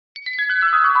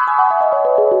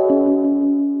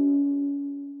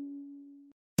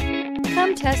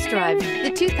Come test drive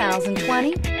the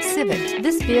 2020 Civic.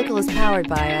 This vehicle is powered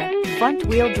by a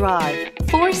front-wheel drive,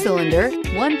 4-cylinder,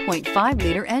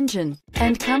 1.5-liter engine,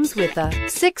 and comes with a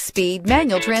 6-speed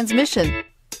manual transmission.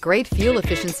 Great fuel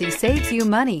efficiency saves you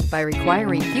money by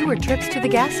requiring fewer trips to the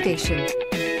gas station.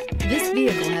 This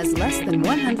vehicle has less than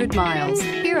 100 miles.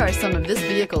 Here are some of this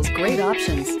vehicle's great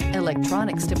options: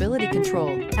 electronic stability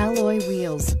control, alloy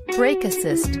wheels, brake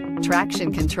assist,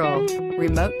 traction control,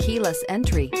 remote keyless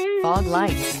entry, fog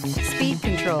lights, speed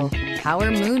control, power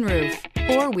moonroof,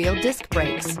 4-wheel disc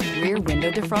brakes, rear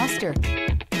window defroster.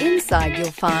 Inside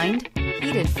you'll find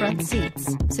heated front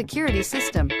seats, security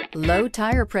system, low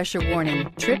tire pressure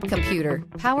warning, trip computer,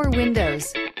 power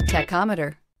windows,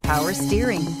 tachometer, power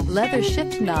steering, leather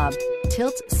shift knob,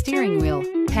 tilt steering wheel,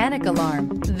 panic alarm.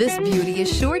 This beauty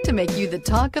is sure to make you the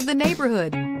talk of the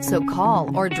neighborhood. So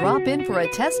call or drop in for a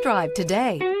test drive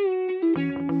today.